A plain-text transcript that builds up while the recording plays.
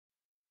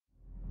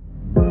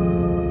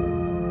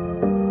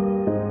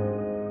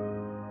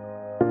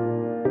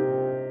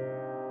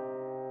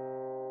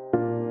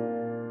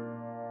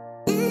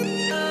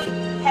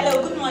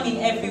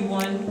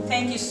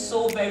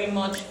very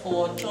much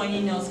for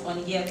joining us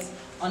on yet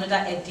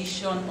another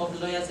edition of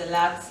Lawyers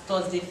Alert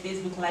Thursday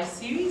Facebook Live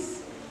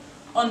series.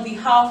 On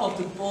behalf of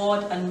the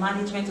board and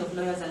management of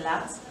Lawyers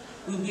Alert,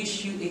 we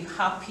wish you a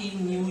happy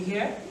new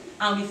year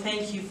and we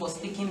thank you for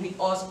sticking with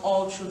us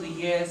all through the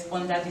years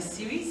under this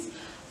series.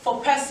 For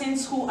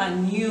persons who are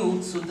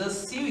new to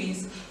this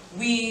series,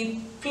 we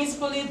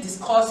principally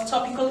discuss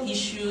topical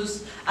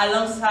issues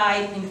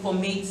alongside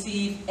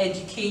informative,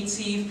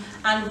 educative,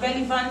 and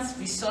relevant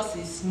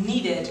resources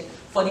needed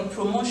for the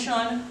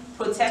promotion,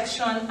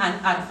 protection, and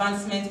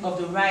advancement of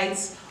the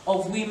rights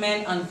of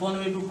women and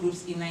vulnerable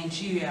groups in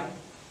Nigeria.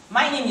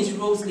 My name is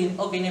Roselyn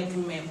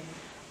Ogene-Brumem,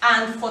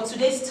 and for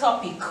today's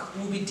topic,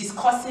 we'll be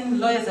discussing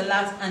Lawyers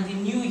Alert and the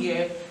new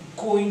year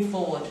going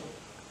forward.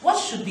 What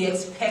should be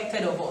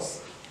expected of us?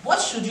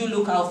 What should you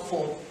look out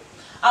for?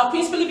 I'll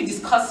principally be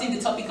discussing the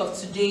topic of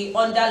today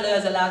under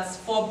Lawyers Alert's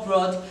 4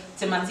 broad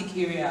thematic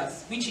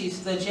areas, which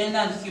is the gender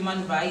and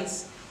human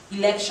rights,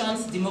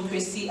 elections,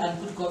 democracy and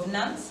good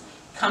governance,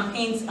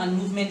 campaigns and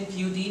movement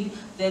building,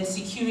 then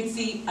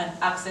security and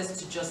access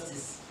to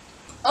justice.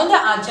 Under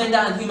our gender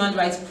and human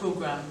rights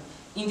program,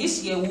 in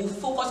this year, we'll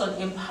focus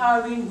on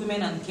empowering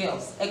women and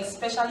girls,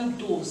 especially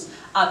those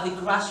at the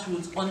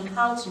grassroots, on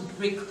how to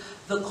break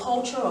the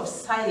culture of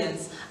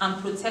silence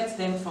and protect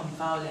them from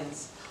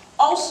violence.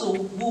 Also,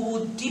 we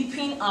will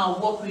deepen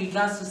our work with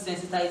regards to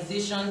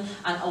sensitization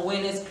and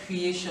awareness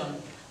creation.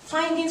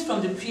 Findings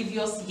from the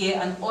previous year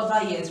and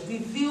other years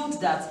revealed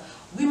that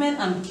women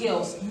and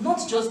girls,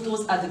 not just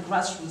those at the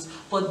grassroots,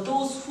 but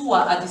those who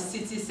are at the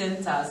city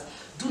centers,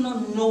 do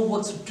not know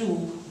what to do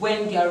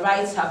when their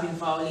rights have been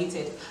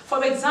violated.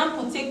 For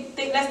example, let's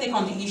take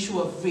on the issue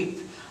of rape.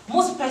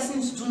 Most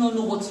persons do not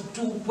know what to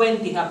do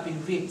when they have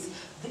been raped.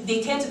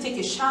 They tend to take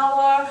a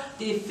shower,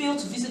 they fail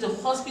to visit the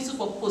hospital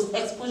for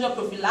post-exposure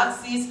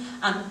prophylaxis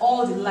and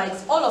all the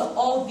likes.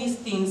 All these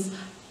things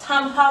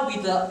tamper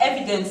with the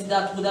evidence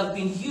that would have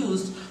been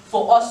used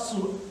for us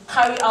to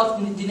carry out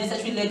the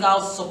necessary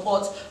legal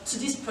support to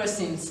these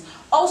persons.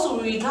 Also,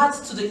 with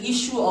regards to the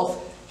issue of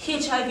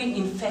HIV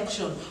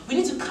infection, we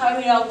need to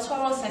carry out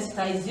thorough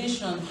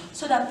sensitization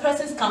so that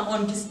persons can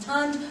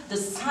understand the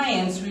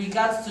science with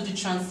regards to the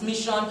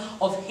transmission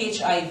of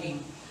HIV.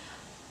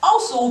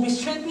 Also, we'll be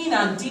strengthening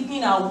and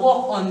deepening our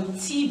work on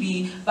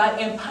TB by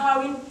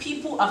empowering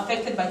people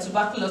affected by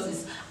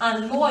tuberculosis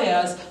and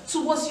lawyers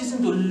towards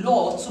using the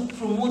law to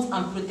promote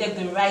and protect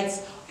the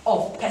rights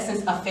of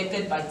persons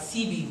affected by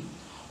TB.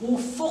 We'll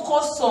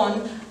focus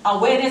on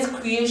awareness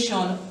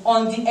creation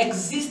on the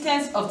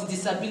existence of the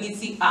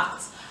Disability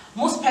Act.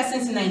 Most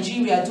persons in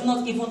Nigeria do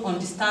not even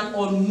understand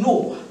or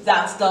know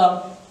that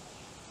the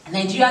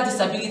Nigeria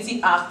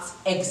Disability Act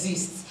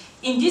exists.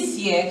 In this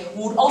year,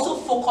 we would also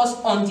focus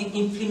on the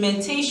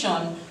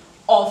implementation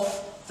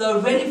of the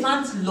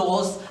relevant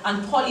laws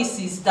and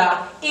policies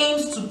that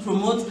aims to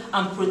promote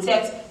and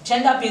protect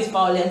gender-based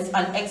violence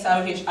and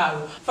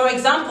XRHR. For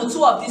example,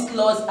 2 of these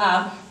laws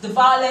are the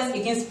Violence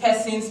Against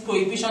Persons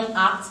Prohibition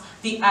Act,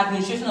 the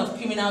Administration of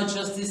Criminal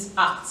Justice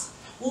Act.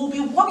 We will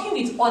be working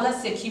with other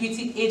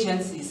security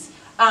agencies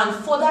and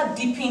further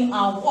deepen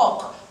our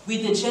work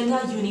with the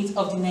gender unit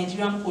of the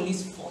Nigerian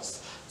Police Force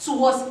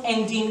towards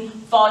ending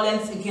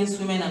violence against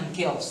women and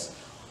girls.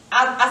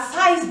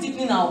 Aside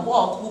deepening our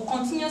work, we'll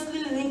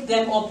continuously link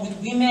them up with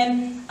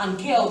women and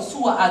girls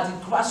who are at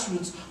the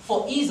grassroots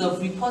for ease of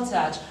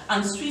reportage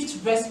and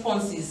swift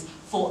responses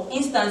for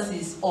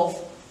instances of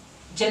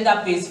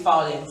gender-based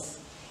violence.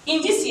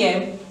 In this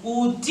year, we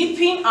will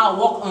deepen our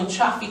work on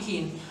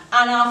trafficking,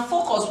 and our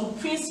focus will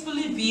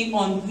principally be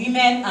on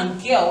women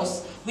and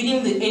girls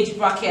within the age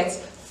bracket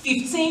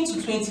 15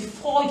 to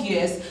 24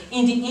 years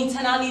in the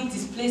internally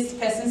displaced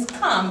persons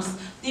camps.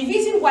 The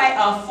reason why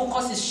our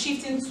focus is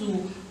shifting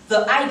to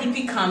the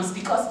IDP camps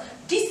because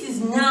this is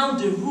now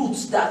the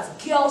route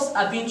that girls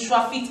are being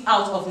trafficked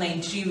out of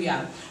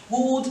Nigeria. We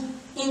would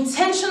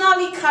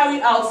intentionally carry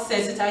out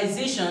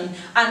sensitization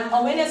and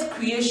awareness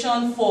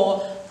creation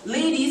for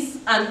ladies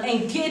and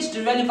engage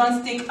the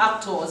relevant stake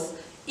actors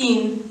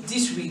in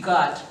this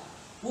regard.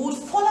 We would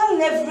further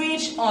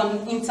leverage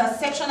on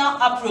intersectional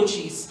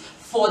approaches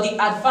for the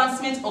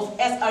advancement of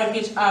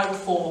SRHR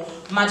for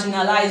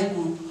marginalized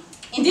groups.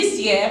 In this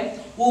year,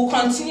 we will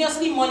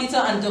continuously monitor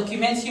and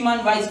document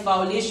human rights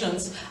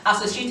violations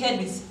associated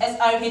with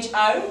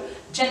SRHR,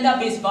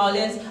 gender-based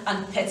violence,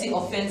 and petty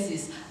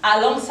offenses,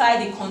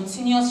 alongside the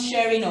continuous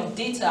sharing of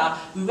data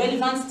with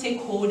relevant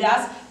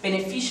stakeholders,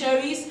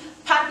 beneficiaries,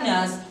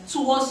 partners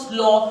towards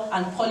law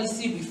and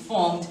policy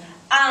reform,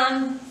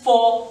 and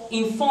for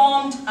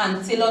informed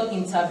and tailored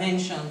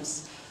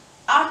interventions.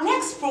 Our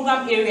next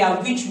program area,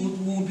 which we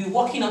will be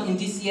working on in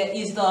this year,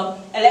 is the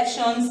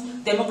elections,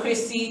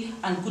 democracy,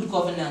 and good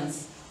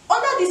governance.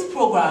 Under this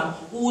program,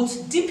 we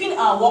would deepen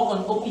our work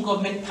on open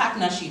government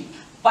partnership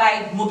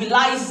by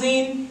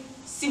mobilizing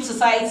civil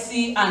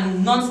society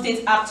and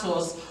non-state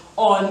actors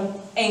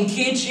on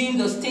engaging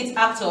the state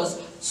actors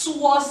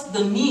towards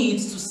the need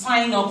to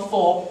sign up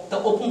for the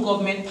open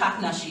government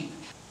partnership.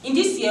 In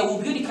this year,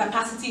 we'll build the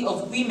capacity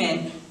of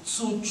women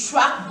to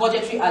track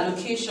budgetary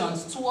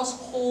allocations towards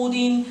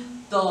holding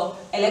the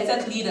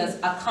elected leaders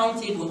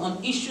accountable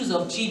on issues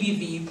of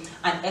GBV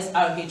and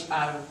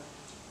SRHR.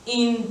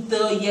 In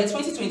the year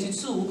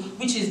 2022,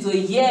 which is the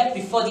year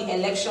before the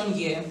election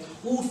year,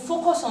 we will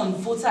focus on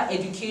voter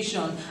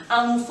education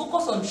and we'll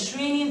focus on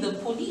training the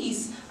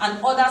police and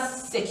other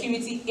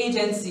security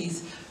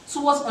agencies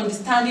towards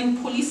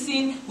understanding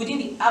policing within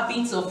the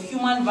ambit of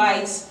human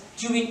rights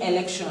during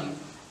election.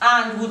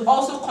 And would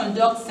also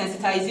conduct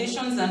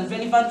sensitizations and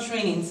relevant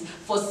trainings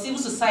for civil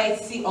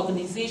society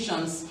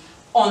organizations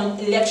on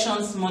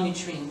elections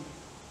monitoring.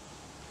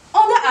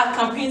 Under our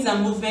campaigns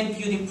and movement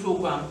building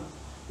program,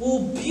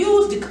 we'll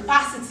build the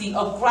capacity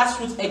of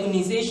grassroots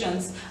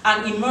organizations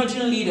and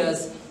emerging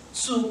leaders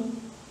to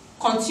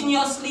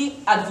continuously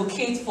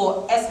advocate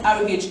for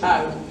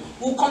SRHR.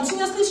 We'll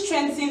continuously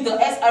strengthen the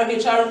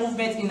SRHR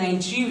movement in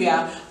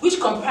Nigeria, which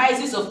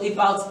comprises of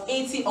about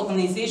 80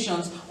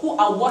 organizations who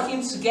are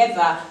working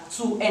together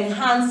to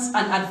enhance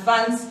and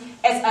advance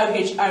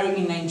SRHR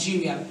in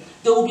Nigeria.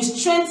 They will be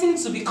strengthened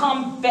to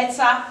become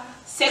better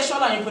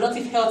sexual and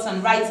reproductive health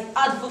and rights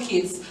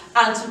advocates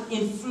and to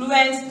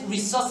influence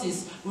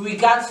resources with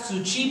regards to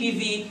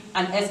GBV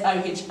and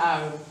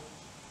SRHR.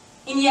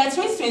 In year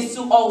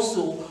 2022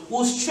 also,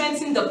 we'll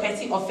strengthen the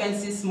petty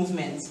offences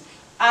movement.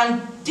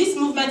 And this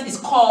movement is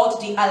called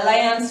the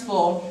Alliance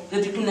for the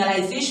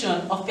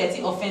Decriminalization of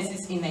Petty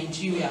Offences in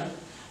Nigeria.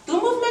 The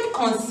movement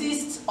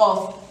consists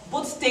of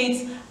both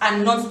state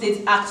and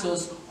non-state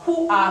actors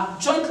who are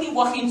jointly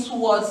working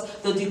towards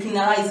the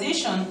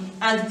decriminalization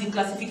and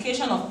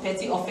declassification of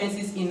petty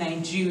offences in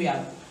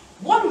Nigeria.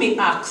 One may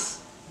ask,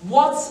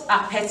 what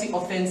are petty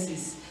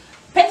offences?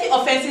 Petty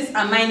offences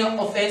are minor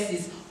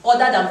offences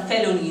other than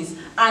felonies,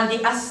 and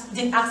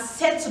they are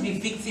said to be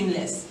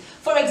victimless.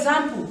 For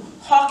example,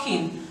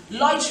 hawking,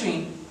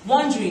 loitering,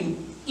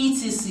 wandering,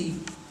 etc.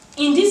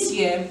 In this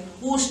year,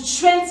 we will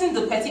strengthen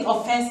the petty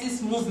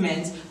offences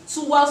movement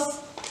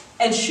towards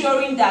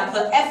ensuring that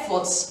the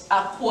efforts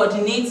are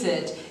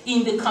coordinated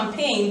in the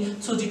campaign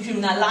to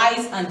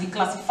decriminalize and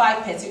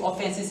declassify petty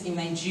offences in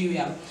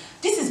Nigeria.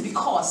 This is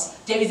because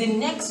there is a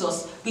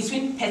nexus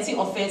between petty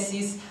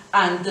offences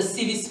and the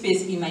civil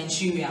space in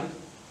Nigeria.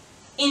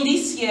 In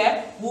this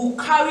year, we will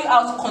carry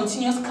out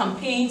continuous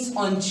campaigns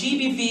on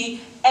GBV,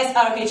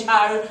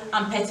 SRHR,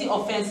 and petty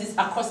offences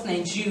across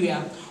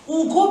Nigeria. We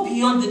will go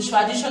beyond the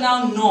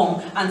traditional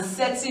norm and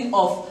setting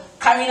of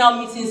carrying out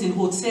meetings in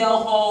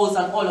hotel halls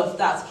and all of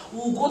that. We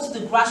will go to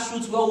the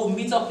grassroots where we'll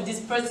meet up with these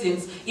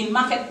persons in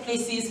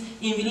marketplaces,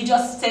 in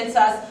religious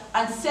centers,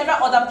 and several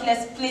other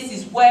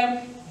places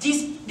where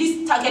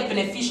these target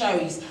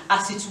beneficiaries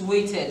are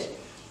situated.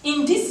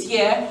 In this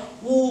year,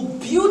 we'll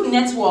build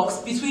networks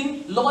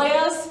between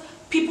lawyers,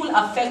 people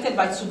affected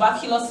by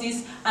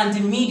tuberculosis, and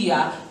the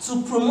media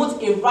to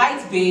promote a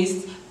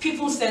right-based,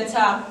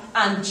 people-centered,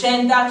 and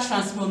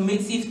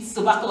gender-transformative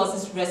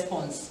tuberculosis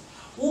response.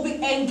 We'll be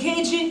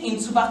engaging in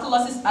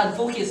tuberculosis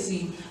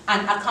advocacy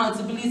and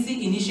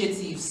accountability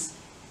initiatives.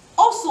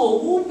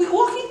 Also, we'll be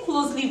working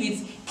closely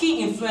with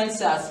key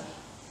influencers.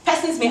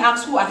 Persons may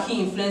ask, who are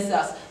key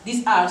influencers?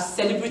 These are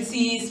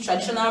celebrities,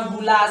 traditional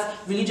rulers,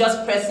 religious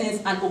persons,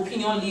 and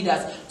opinion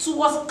leaders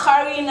towards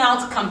carrying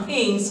out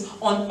campaigns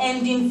on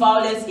ending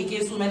violence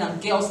against women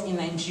and girls in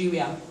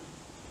Nigeria.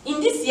 In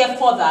this year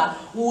further,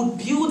 we will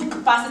build the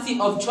capacity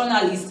of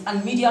journalists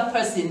and media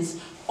persons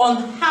on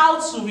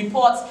how to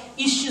report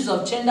issues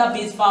of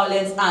gender-based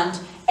violence and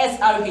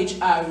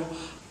SRHR.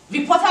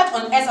 Reported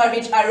on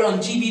SRHR on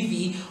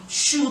GBV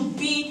should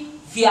be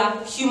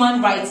via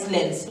human rights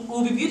lens. We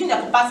will be building the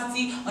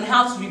capacity on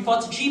how to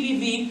report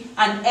GBV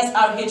and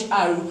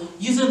SRHR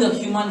using the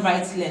human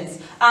rights lens,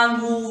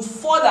 and we will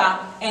further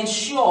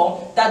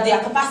ensure that their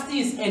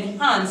capacity is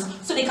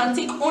enhanced so they can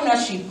take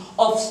ownership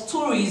of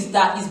stories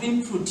that is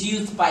being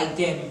produced by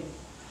them.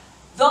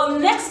 The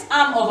next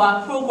arm of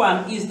our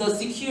program is the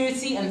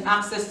security and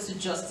access to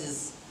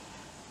justice.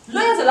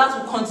 Lawyers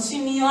Alert will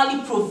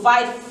continually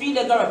provide free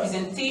legal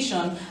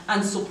representation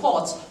and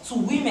support to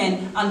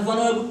women and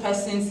vulnerable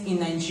persons in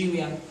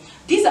Nigeria.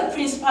 These are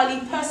principally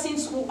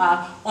persons who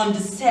are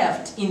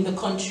underserved in the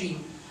country.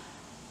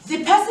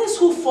 The persons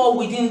who fall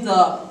within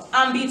the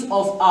ambit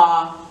of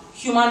our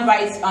human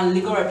rights and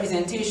legal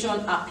representation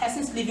are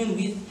persons living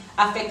with,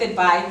 affected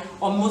by,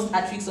 or most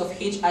at risk of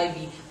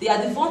HIV. They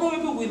are the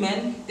vulnerable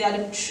women, they are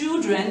the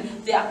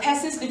children, they are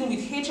persons living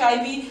with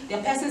HIV, they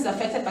are persons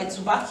affected by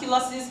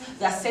tuberculosis,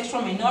 they are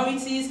sexual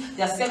minorities,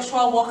 they are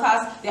sexual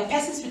workers, they are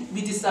persons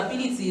with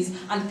disabilities,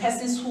 and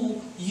persons who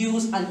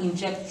use and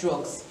inject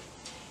drugs.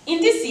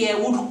 In this year,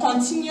 we will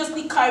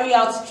continuously carry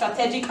out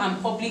strategic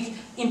and public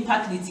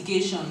impact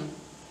litigation.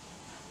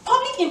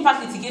 Public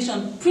impact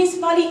litigation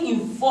principally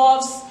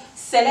involves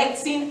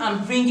selecting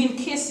and bringing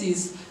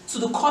cases to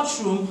the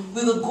courtroom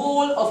with the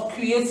goal of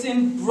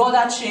creating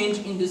broader change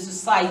in the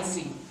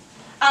society.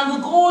 And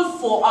the goal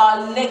for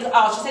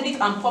our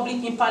strategic and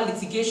public impact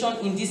litigation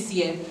in this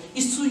year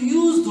is to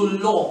use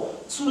the law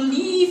to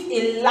leave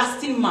a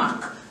lasting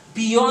mark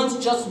beyond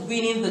just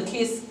winning the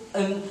case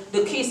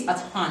at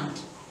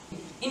hand.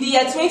 In the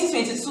year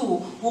 2022,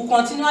 we'll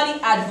continually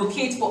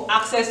advocate for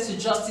access to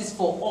justice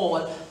for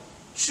all.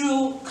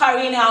 through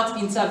carrying out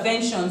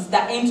interventions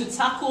that aim to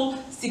tackle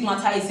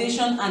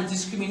stigmatization and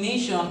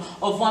discrimination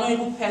of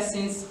vulnerable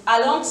persons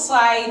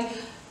alongside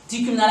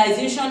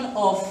decriminalization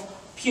of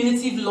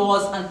punitive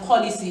laws and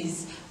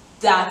policies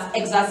that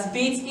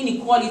exacerbate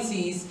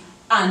inequalities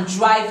and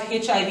drive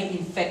HIV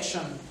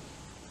infection.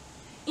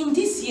 In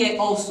this year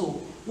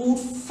also, we will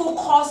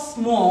focus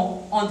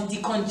more on the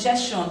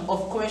decongestion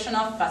of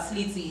correctional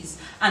facilities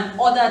and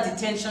other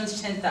detention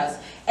centers,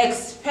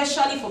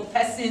 especially for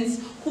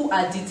persons who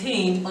are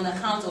detained on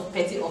account of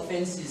petty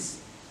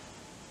offenses.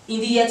 In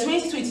the year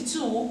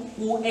 2022,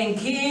 we will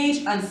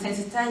engage and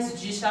sensitize the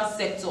judicial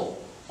sector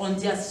on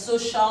their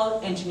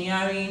social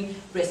engineering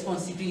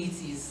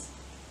responsibilities.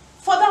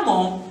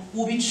 Furthermore,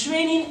 we'll be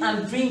training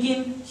and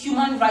bringing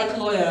human rights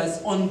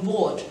lawyers on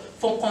board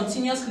for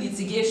continuous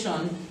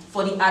litigation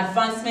for the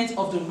advancement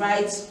of the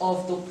rights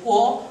of the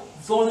poor,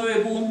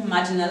 vulnerable,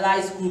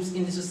 marginalized groups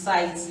in the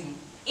society.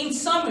 In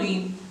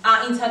summary,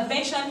 our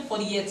intervention for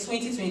the year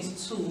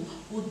 2022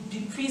 would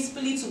be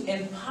principally to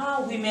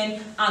empower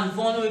women and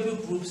vulnerable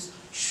groups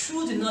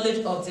through the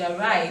knowledge of their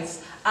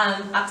rights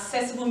and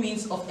accessible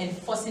means of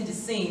enforcing the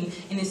same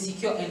in a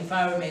secure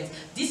environment.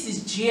 This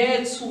is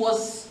geared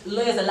towards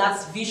Lawyers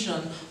Alert's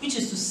vision, which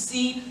is to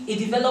see a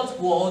developed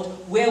world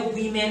where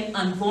women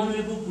and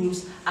vulnerable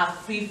groups are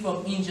free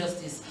from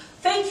injustice.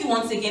 Thank you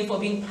once again for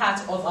being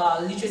part of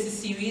our literacy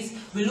series.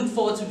 We look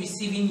forward to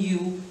receiving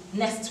you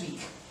next week.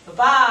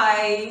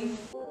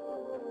 Bye-bye.